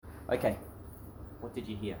Okay, what did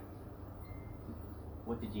you hear?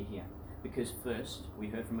 What did you hear? Because first, we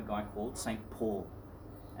heard from a guy called St. Paul.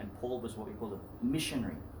 And Paul was what we call a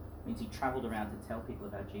missionary. It means he traveled around to tell people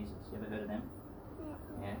about Jesus. You ever heard of them?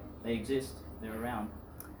 Yeah, they exist. They're around.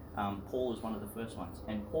 Paul is one of the first ones.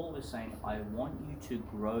 And Paul was saying, I want you to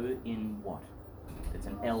grow in what? It's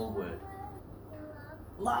an L word.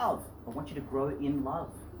 Love. I want you to grow in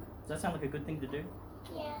love. Does that sound like a good thing to do?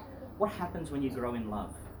 Yeah. What happens when you grow in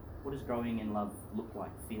love? What does growing in love look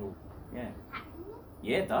like, feel? Yeah.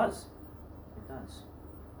 Yeah, it does. It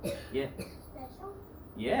does. Yeah. Special?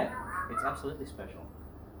 Yeah, it's absolutely special.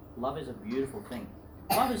 Love is a beautiful thing.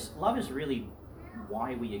 Love is really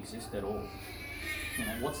why we exist at all. You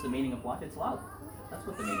know, what's the meaning of life? It's love. That's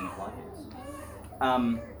what the meaning of life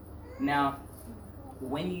is. Now,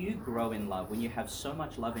 when you grow in love, when you have so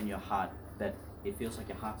much love in your heart that it feels like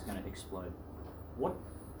your heart's going to explode, what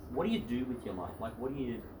do you do with your life? Like, what do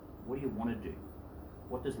you want to do?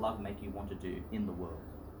 What does love make you want to do in the world?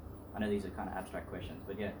 I know these are kind of abstract questions,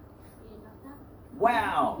 but yeah.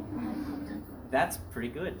 Wow! That's pretty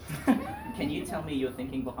good. Can you tell me your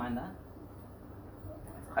thinking behind that?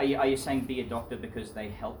 Are you saying be a doctor because they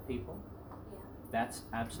help people? Yeah. That's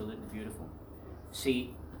absolutely beautiful.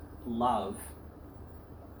 See, love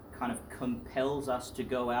kind of compels us to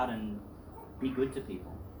go out and be good to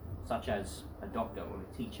people, such as a doctor or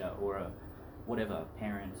a teacher or a whatever,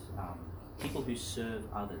 parent, people who serve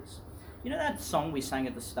others. You know that song we sang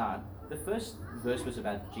at the start? The first verse was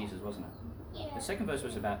about Jesus, wasn't it? Yeah. The second verse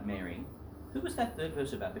was about Mary. Who was that third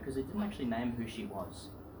verse about? Because it didn't actually name who she was.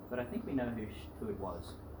 But I think we know who it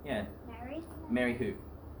was. Yeah. Mary? Mary who?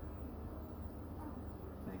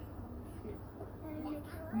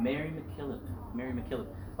 Mary McKillop. Mary McKillop.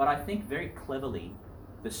 But I think very cleverly,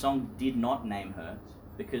 the song did not name her,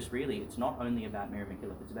 because really it's not only about Mary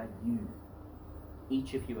McKillop, it's about you.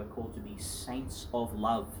 Each of you are called to be saints of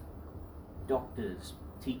love, doctors,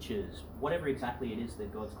 teachers, whatever exactly it is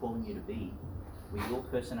that God's calling you to be, with your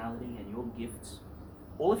personality and your gifts.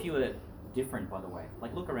 All of you are different, by the way.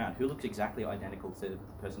 Like, look around. Who looks exactly identical to the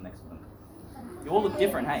person next to them? You all look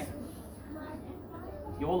different, hey?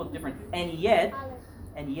 You all look different. And yet,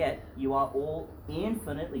 you are all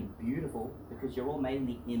infinitely beautiful because you're all made in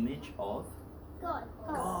the image of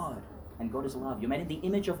God. And God is love. You're made in the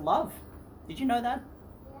image of love. Did you know that?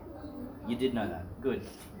 You did know that. Good.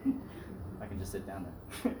 I can just sit down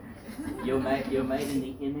there. You're made in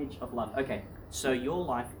the image of love. Okay, so your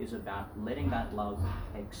life is about letting that love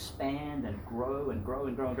expand and grow and grow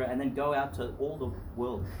and grow and grow, and then go out to all the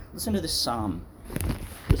world. Listen to this psalm.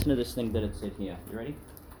 Listen to this thing that it said here. You ready?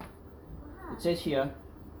 It says here,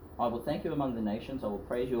 I will thank you among the nations, I will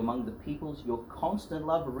praise you among the peoples. Your constant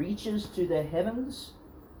love reaches to the heavens.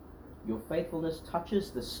 Your faithfulness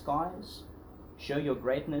touches the skies. Show your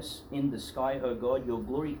greatness in the sky, O God. Your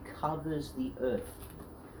glory covers the earth.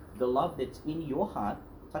 The love that's in your heart,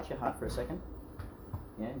 touch your heart for a second.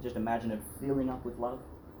 Yeah, just imagine it filling up with love.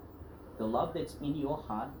 The love that's in your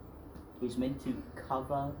heart is meant to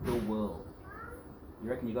cover the world. You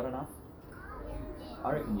reckon you got enough?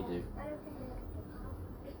 I reckon you do.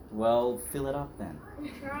 Well, fill it up then.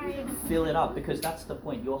 Fill it up, because that's the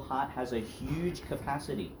point. Your heart has a huge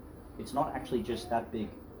capacity. It's not actually just that big.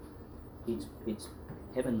 It's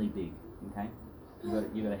heavenly big, okay?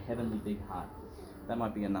 You've got a heavenly big heart. That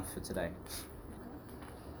might be enough for today.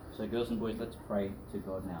 So girls and boys, let's pray to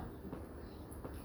God now.